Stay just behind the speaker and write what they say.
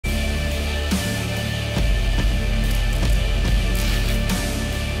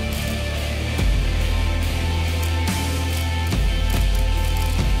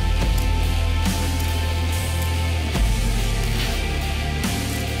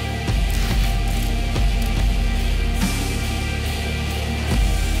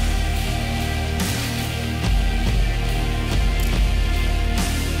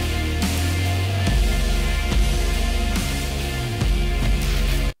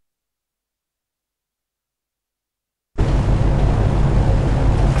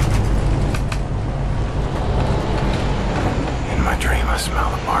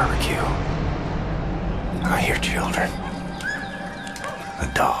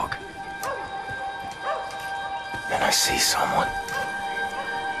I see someone.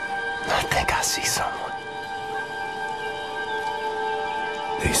 I think I see someone.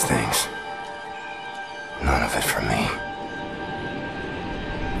 These things. None of it for me.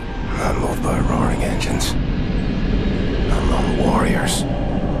 I'm not moved by roaring engines. I'm lone warriors.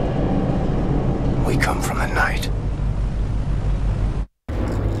 We come from the night.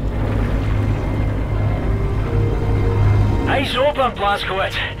 Eyes open,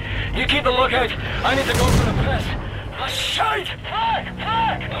 Blazkowicz. You keep the lookout. I need to go for the piss. Shite! Fuck!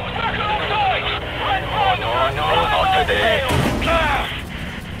 Fuck! No, not today.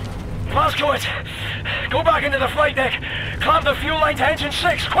 Blazkowicz, go back into the flight deck. Clamp the fuel line to engine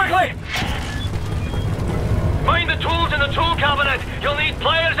 6, quickly! Mind the tools in the tool cabinet. You'll need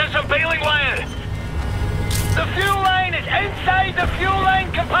pliers and some baling wire. The fuel line is inside the fuel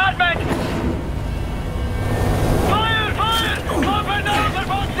line compartment. Fire! Fire! Clamp it now for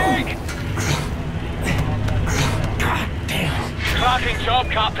fuck's sake! God damn. Cracking job,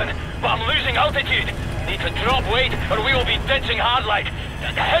 Captain, but I'm losing altitude. Need to drop weight or we will be ditching hard like.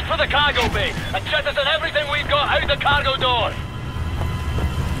 Head for the cargo bay and jettison everything we've got out the cargo door.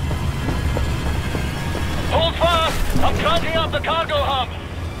 Hold fast! I'm cranking up the cargo hub.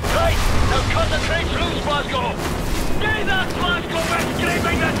 Right, now concentrate loose, Blazko. Get that Blazko, we're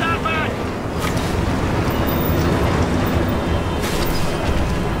scraping the surface!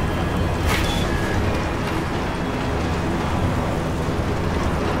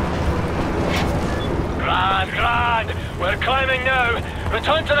 Grand! We're climbing now.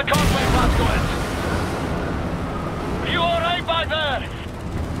 Return to the cockpit, Blazkowicz. You alright back there?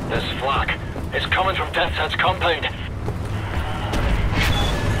 This flak is coming from Deathshead's compound.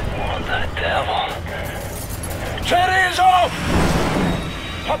 What the devil? Cherry is off!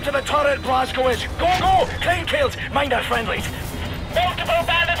 Up to the turret, Blazkowicz. Go! Crane kills. Mind our friendlies. Multiple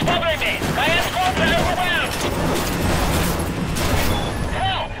bandits following me. My escorts are overwhelmed.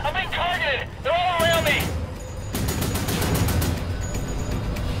 Hell, I'm being targeted. They're all around me.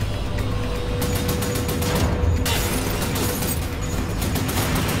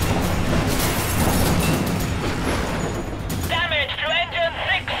 Damage to engine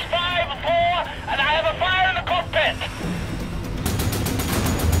 654, and I have a fire in the cockpit.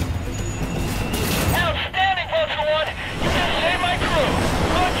 Outstanding, Vulture 1. You just saved my crew.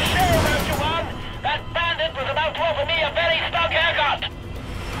 Good show, Vulture 1. That bandit was about to offer me a very snug haircut.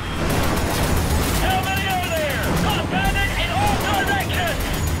 How many are there? Got a bandit in all directions!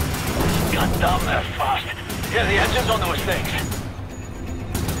 God damn, they're fast. Hear the engines on those things.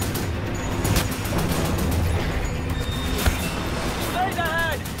 Straight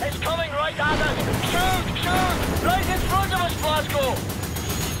ahead! It's coming right at us! Shoot! Right in front of us, Blazko!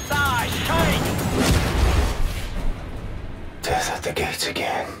 Die, shite! Death at the gates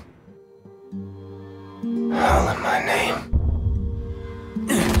again. Howling my name.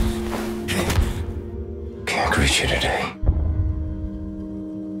 Can't greet you today.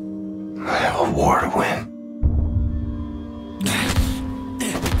 I have a war to win.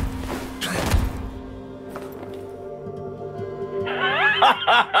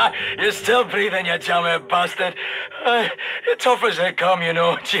 You're still breathing, you chummy bastard. You're tough as they come, you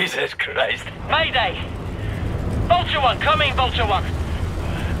know. Jesus Christ. Mayday! Vulture 1, come in, Vulture 1.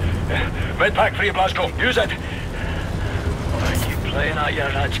 Medpack free, Blazko. Use it. You playing at your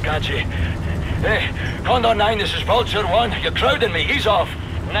rats, can't you? Hey, Condor 9, this is Vulture 1. You're crowding me. Ease off.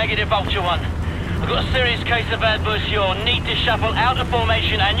 Negative, Vulture 1. I've got a serious case of adverse yaw. Need to shuffle out of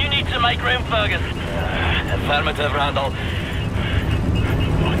formation, and you need to make room, Fergus. Affirmative, Randall.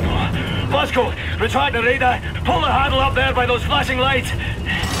 Blazko, retract the radar. Pull the handle up there by those flashing lights.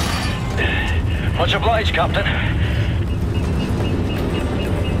 Much obliged, Captain.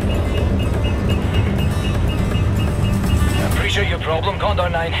 I appreciate your problem, Condor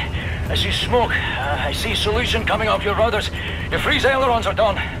 9. I see smoke. I see solution coming off your rudders. Your freeze ailerons are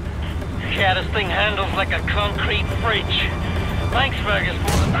done. Yeah, this thing handles like a concrete fridge. Thanks, Fergus,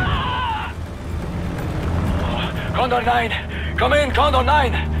 for the... Ah! Condor 9! Come in, Condor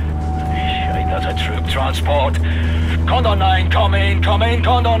 9! Shite, that's a troop transport. Condor 9, come in,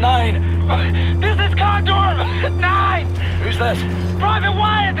 Condor 9! This is Condor 9! Who's this? Private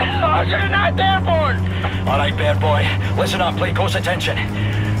Wyatt! Sergeant 9th Airborne! Alright, Bear Boy. Listen up, pay close attention.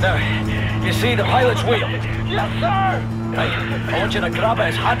 Now, you see the pilot's wheel? Yes, sir! Right, I want you to grab it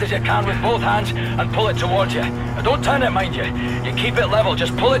as hard as you can with both hands and pull it towards you. Now, don't turn it, mind you. You keep it level,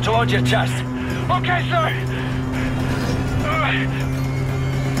 just pull it towards your chest. Okay, sir!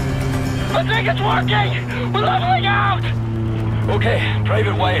 I think it's working! We're leveling out! Okay,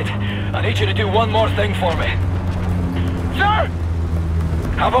 Private Wyatt, I need you to do one more thing for me. Sir!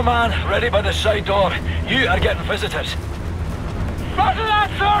 Have a man ready by the side door. You are getting visitors. Roger that,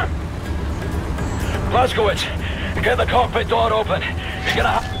 sir! Blazkowicz, get the cockpit door open. You're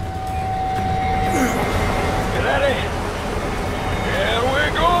gonna You ready? Here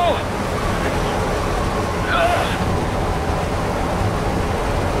we go!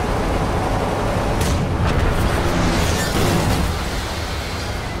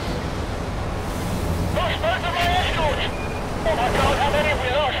 Oh my God, how many have we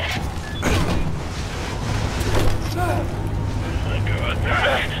lost?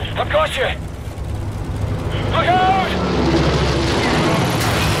 I've got you! Look out!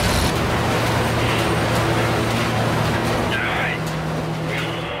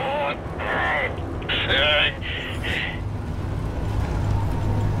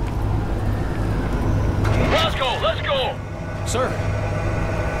 Let's go! Sir!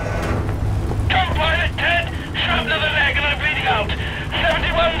 Come pilot, Ted! Shrapnel to the leg and I'm bleeding out!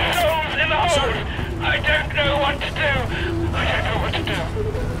 71 souls in the hole! Sir. I don't know what to do! I don't know what to do!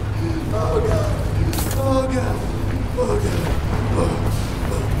 Oh God! Oh God! Oh God!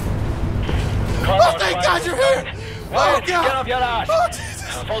 Oh, thank God you're here! Wyatt, Oh, God. get up your ass! Oh, Jesus!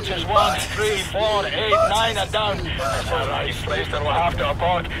 Vultures 1, 3, 4, 8, 9 are down. That's all right, Slater will have to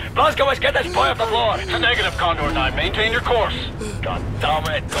abort. Blazkowicz, get this boy off the floor! It's a negative, Condor 9. Maintain your course. God damn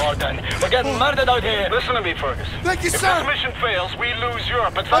it, Gordon. We're getting murdered out here. Listen to me, Fergus. Thank you, If sir. this mission fails, we lose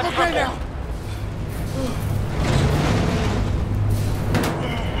Europe. It's I'm that okay simple. now.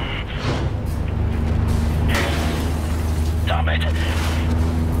 Damn it.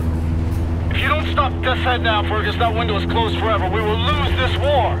 If you don't stop Deathshead now, Fergus, that window is closed forever. We will lose this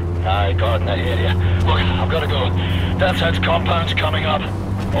war. Aye, Gordon, I hear you. Look, I've got to go. Deathshead's compound's coming up.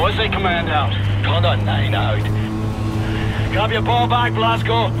 OSA command out. Condor 9 out. Grab your ball back,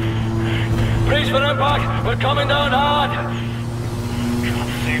 Blazko. Brace for impact. We're coming down hard. Can't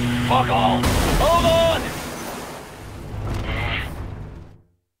see fuck all. Hold on!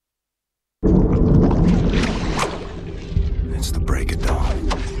 It's the break of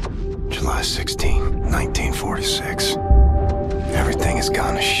dawn. July 16, 1946. Everything has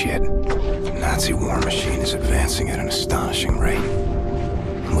gone to shit. The Nazi war machine is advancing at an astonishing rate.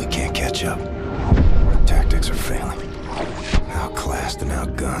 And we can't catch up. Our tactics are failing. Outclassed and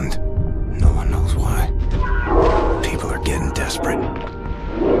outgunned. No one knows why. People are getting desperate.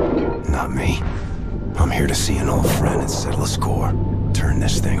 Not me. I'm here to see an old friend and settle a score. Turn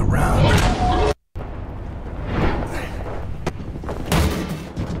this thing around.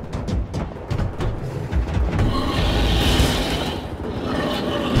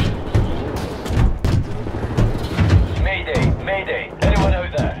 Mayday. Anyone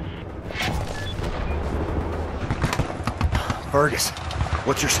out there? Fergus,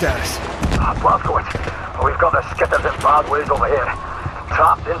 what's your status? Blazkowicz, we've got the skitters in bad ways over here.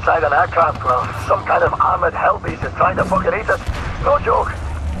 Trapped inside an aircraft where some kind of armored hellbeast is trying to fucking eat us. No joke.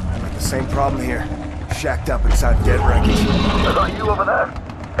 The same problem here. Shacked up inside dead wreckage. Is that you over there?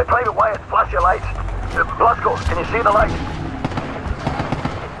 Hey, Private Wyatt, flash your lights. Blazko, can you see the light?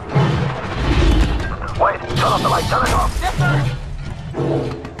 Wyatt, turn off the light, turn it off. Yes, sir!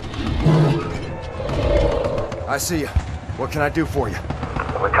 I see you. What can I do for you?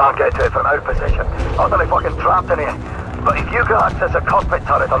 We can't get to it from our position. Utterly fucking trapped in here. But if you can access a cockpit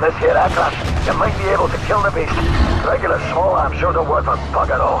turret on this here aircraft, you might be able to kill the beast. Regular small arms sure don't work for bug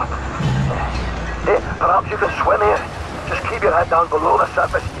at all. Hey, perhaps you can swim here? Just keep your head down below the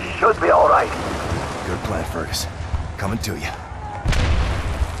surface. You should be alright. Good plan, Fergus. Coming to you.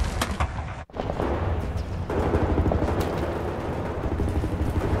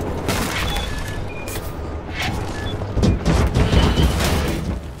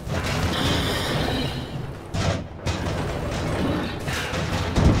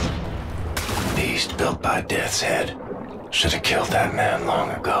 Beast built by Deathshead. Should have killed that man long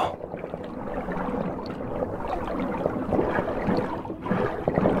ago.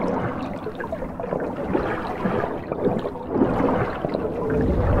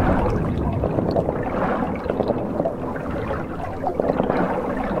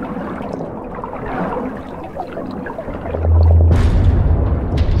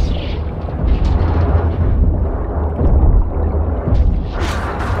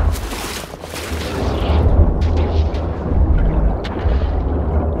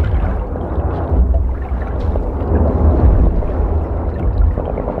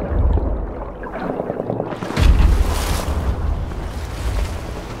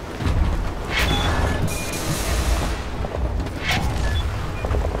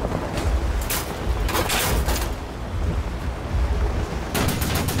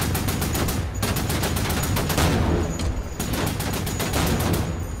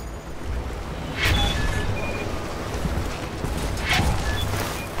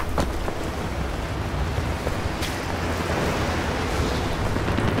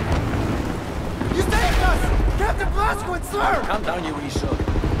 calm down, you wee son.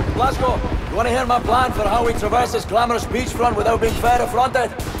 Blazko, you want to hear my plan for how we traverse this glamorous beachfront without being fair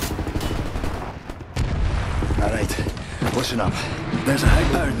affronted? Alright, listen up. There's a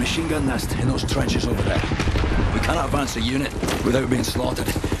high-powered machine gun nest in those trenches over there. We cannot advance a unit without being slaughtered.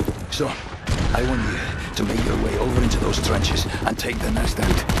 So, I want you to make your way over into those trenches and take the nest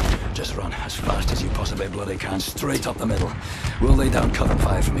out. Just run as fast as you possibly bloody can, straight up the middle. We'll lay down cover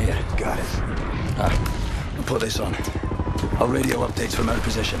fire from here. Got it. I'll put this on. I'll radio updates from our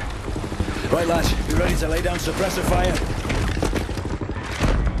position. Right, lads, you ready to lay down suppressor fire?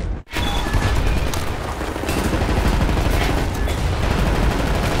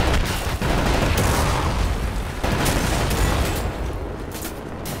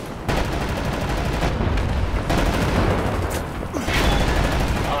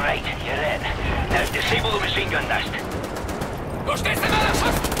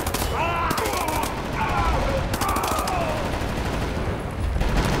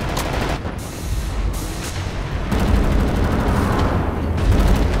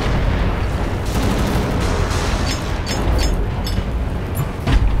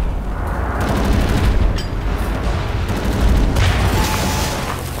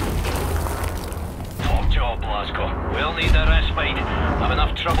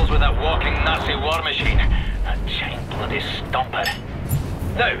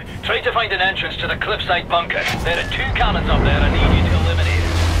 To the cliffside bunker. There are 2 cannons up there I need you to eliminate.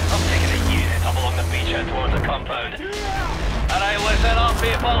 I'm taking a unit up along the beach and towards the compound. Alright, listen up,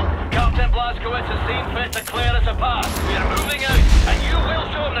 people. Captain Blazkowicz has seen fit to clear us a path. We're moving out, and you will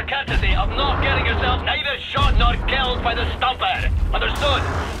show him the courtesy of not getting yourself neither shot nor killed by the stumper. Understood?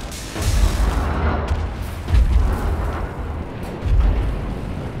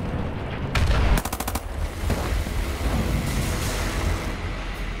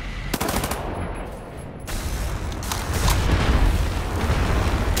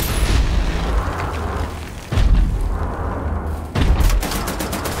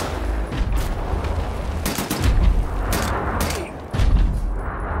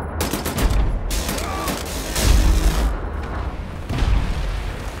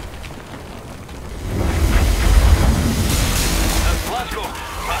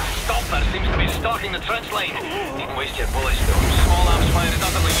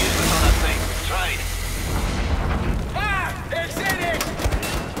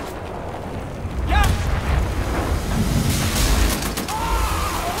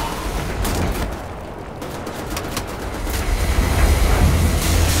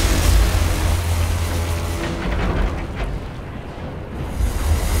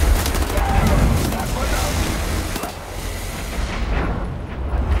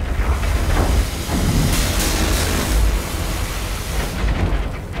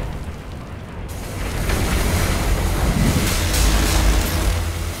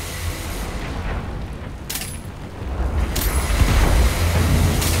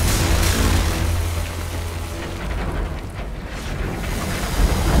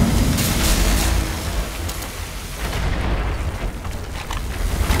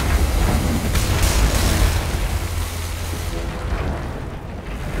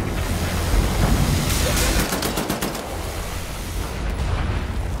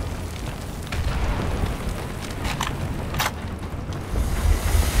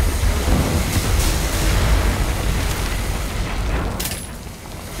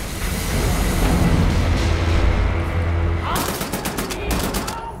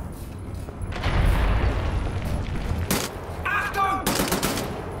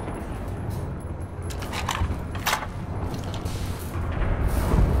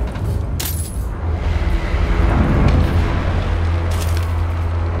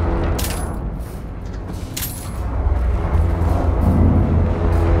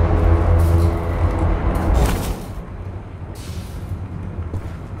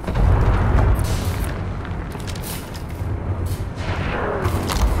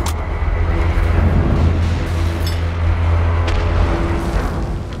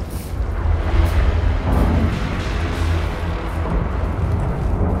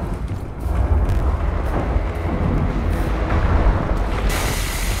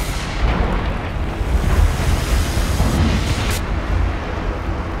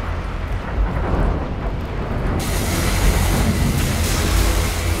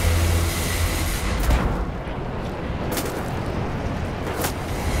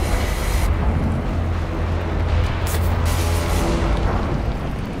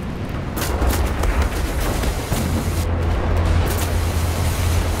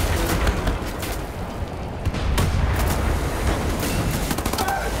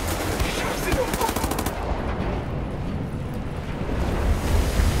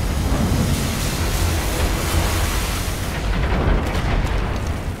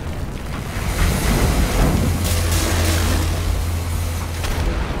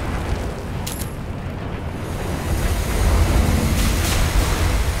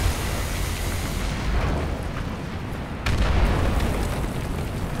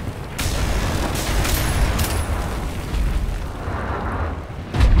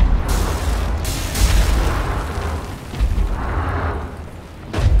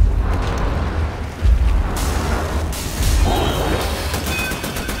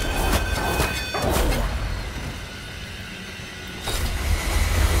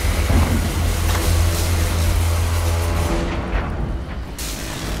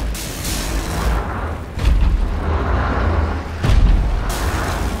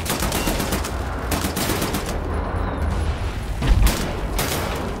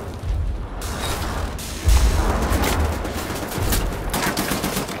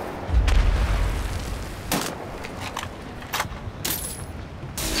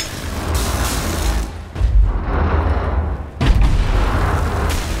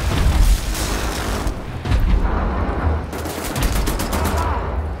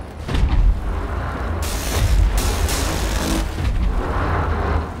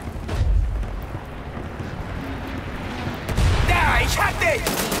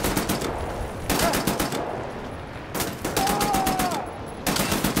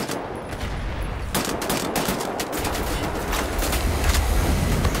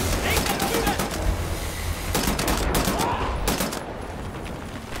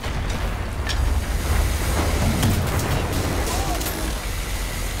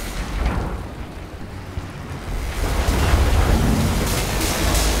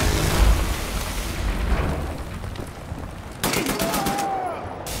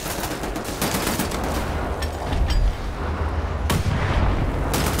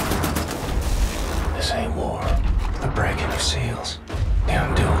 This ain't war. The breaking of seals. The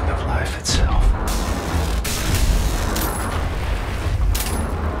undoing of life itself.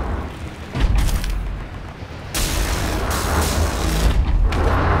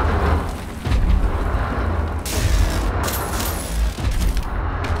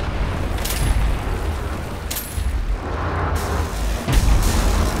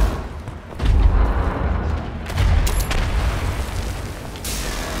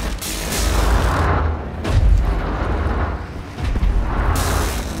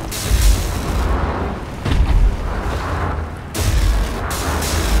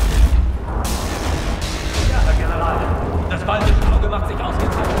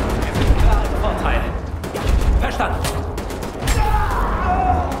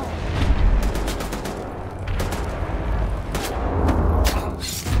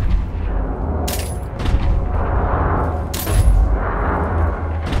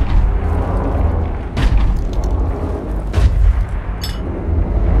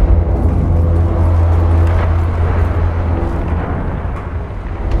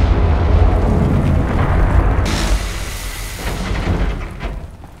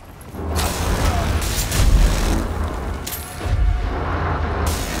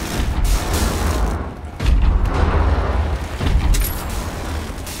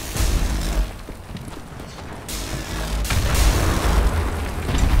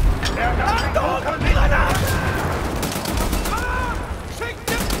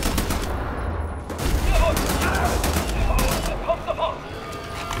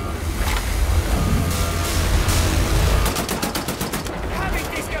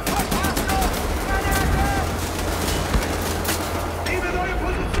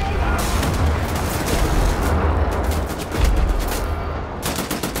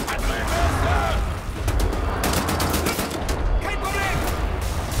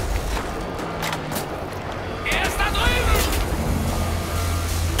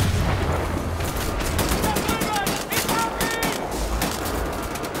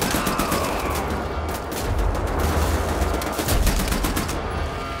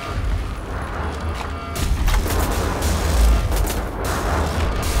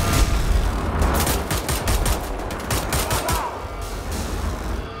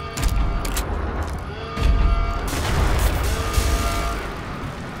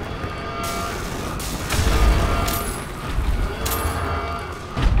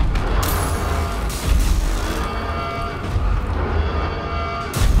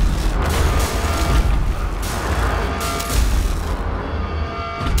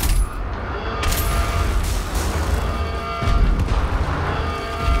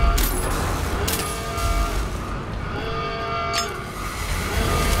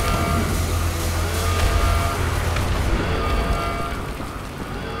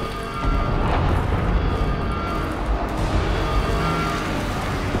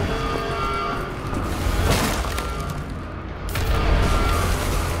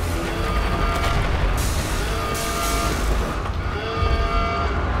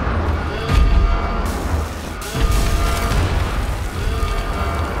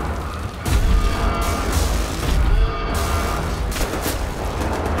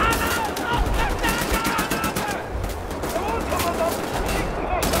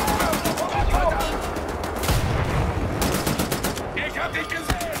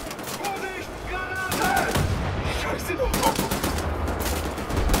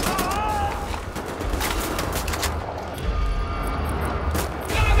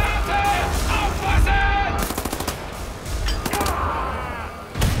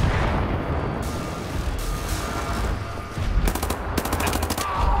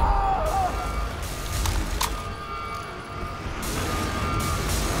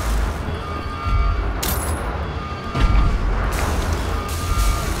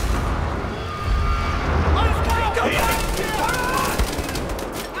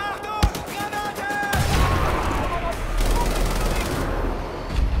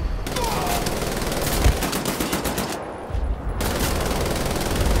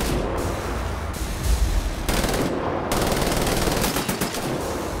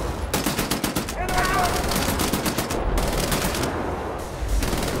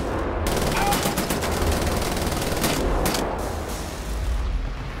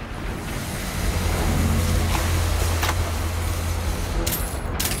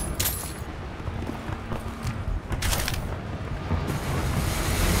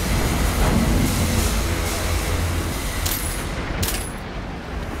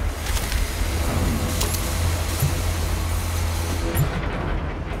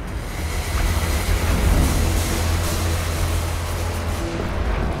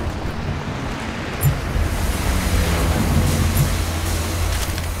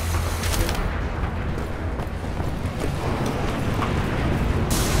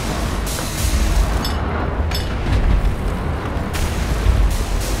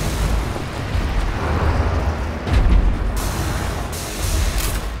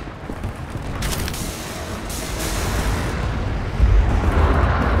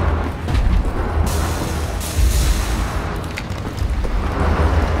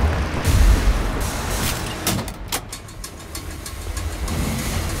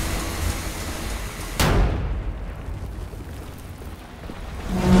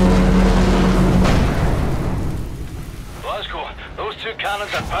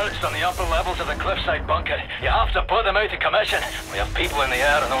 are perched on the upper levels of the cliffside bunker. You have to put them out of commission. We have people in the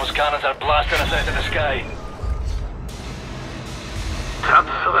air and those cannons are blasting us out of the sky.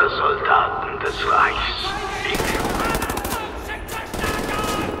 Tapfere Soldaten des Reichs.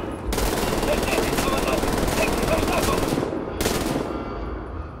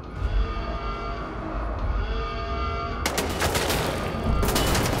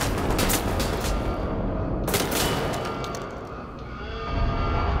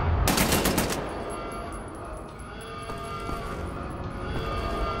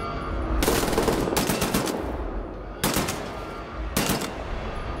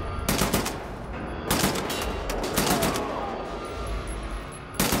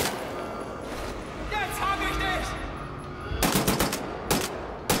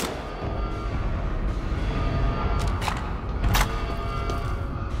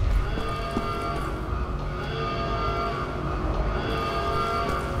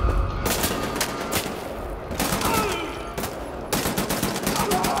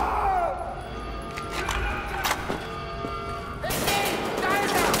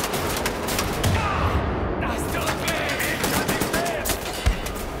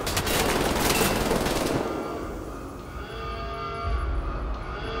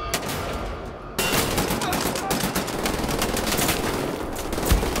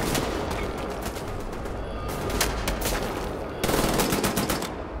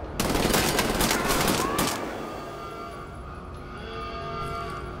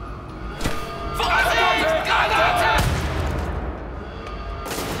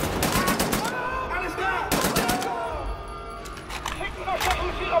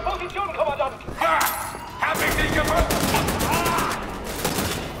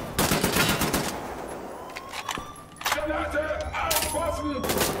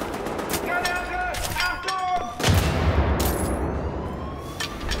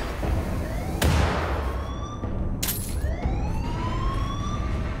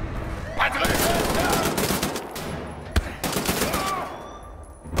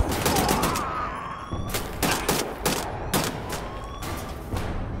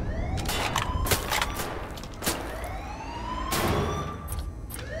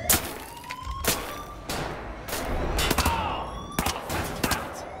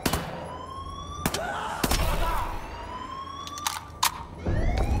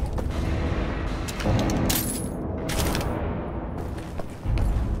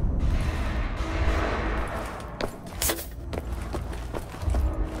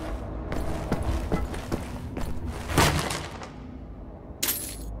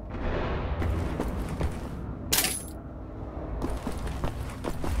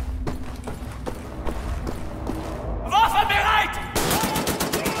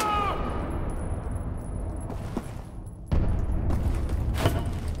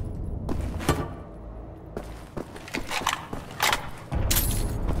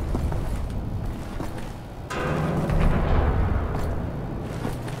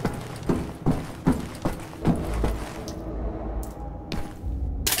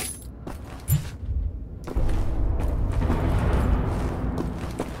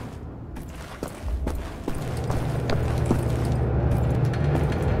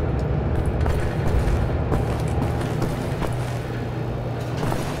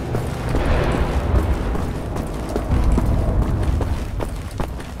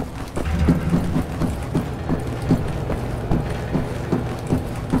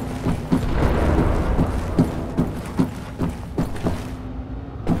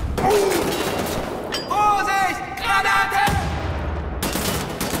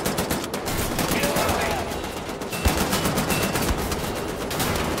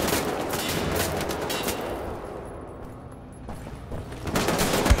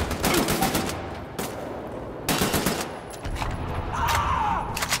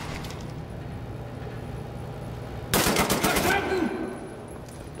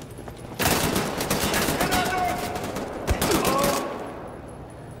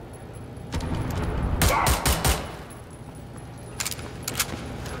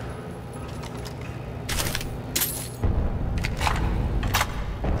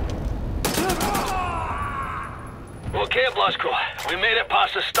 Okay, Blazkowicz. We made it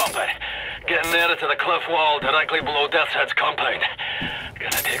past the stopper. Getting nearer to the cliff wall directly below Deathshead's compound.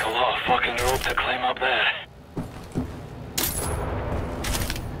 Gonna take a lot of fucking rope to climb up there.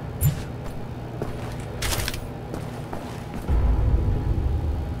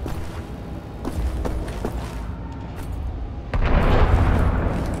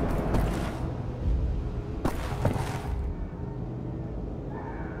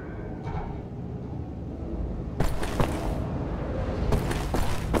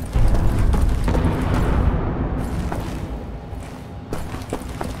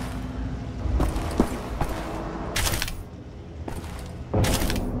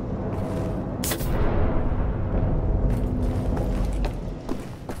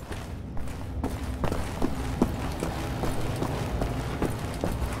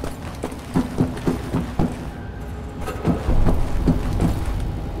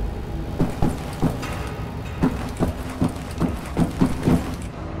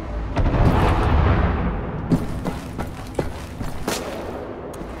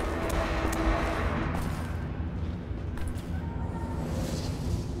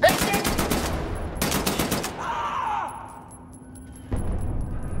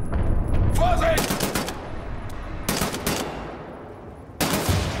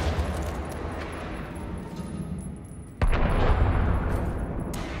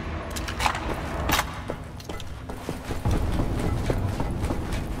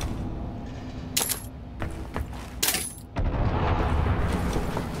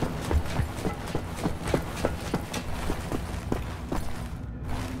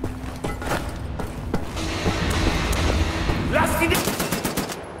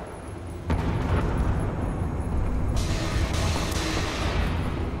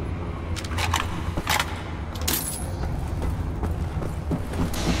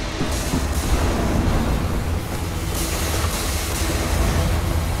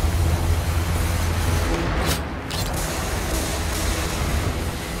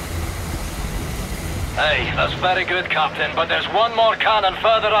 Hey, that's very good, Captain, but there's one more cannon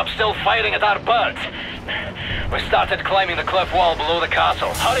further up still firing at our birds. We started climbing the cliff wall below the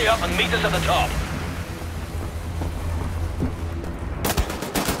castle. Hurry up and meet us at the top.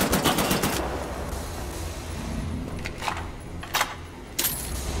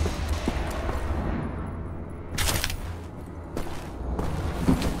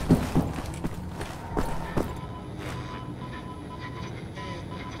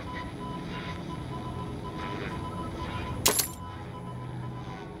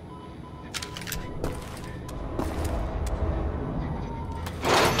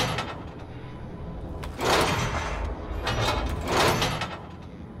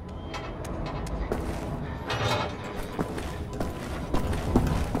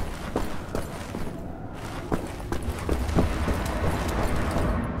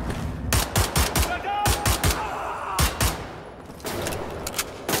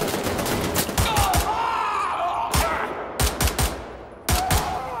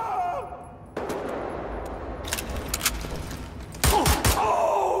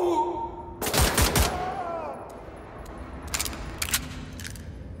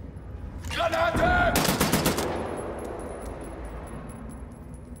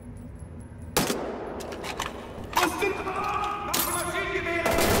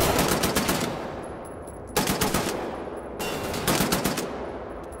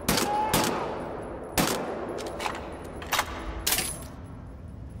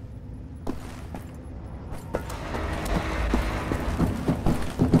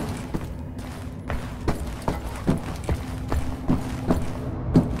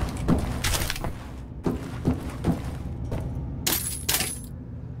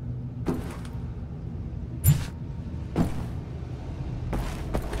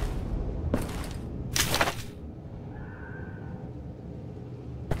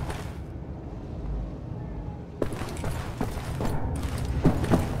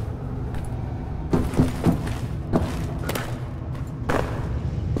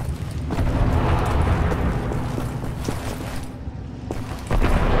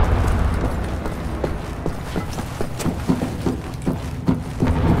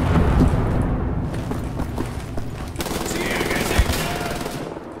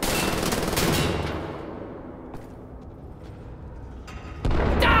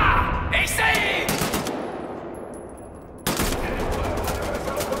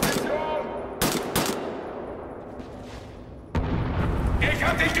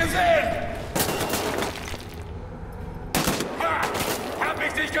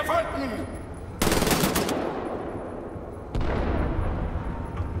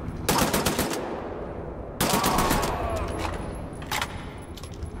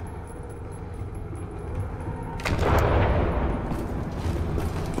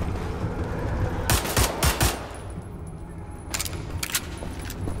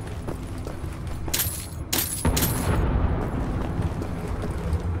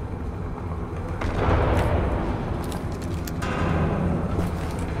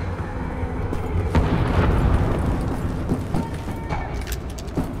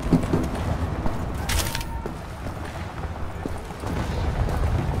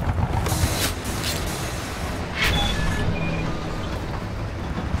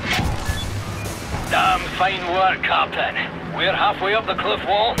 Fine work, Captain. We're halfway up the cliff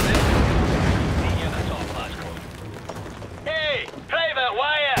wall. Hey, Private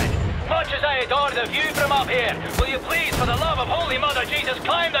Wyatt! Much as I adore the view from up here, will you please, for the love of Holy Mother Jesus,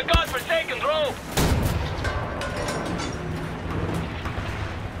 climb the godforsaken rope?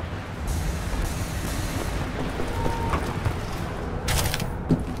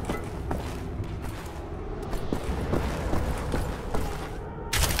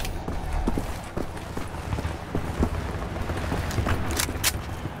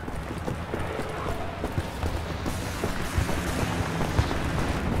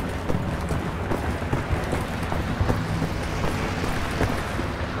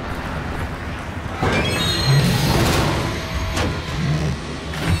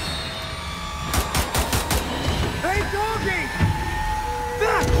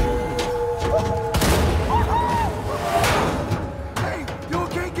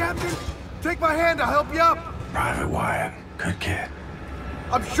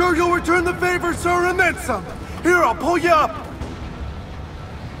 I'm sure you'll return the favor, sir, and then some. Here, I'll pull you up.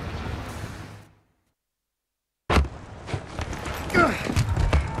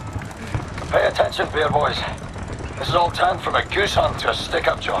 Pay attention, bear boys. This is all turned from a goose hunt to a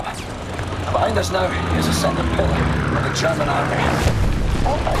stick-up job. And behind us now is a centre pillar of the German army.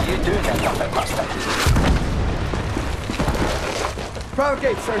 What are you doing, you puppet master? Proud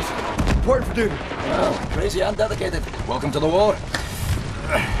gate, sirs. Report for duty. Well, crazy and dedicated. Welcome to the war.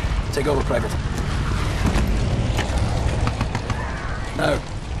 Take over, Private. Now,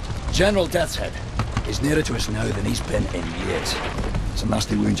 General Deathshead is nearer to us now than he's been in years. It's a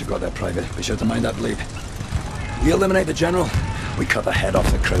nasty wound you've got there, Private. Be sure to mind that bleed. We eliminate the General, we cut the head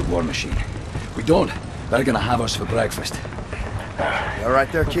off the crowd war machine. We don't, they're gonna have us for breakfast. You all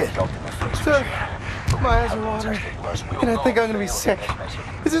right there, kid? Sir, my eyes are watering, and I think I'm gonna be sick.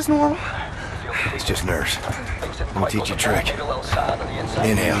 Is this normal? It's just nerves. Let me teach you a trick.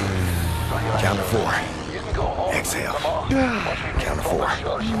 Inhale. Count to 4. Exhale. Count to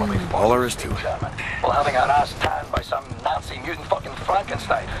 4. All there is to it. Well, having our ass tanned by some Nazi mutant fucking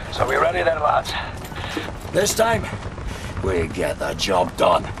Frankenstein. So we ready then, lads? This time, we get the job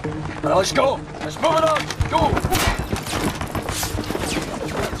done. Now let's go. Let's move it on. Go.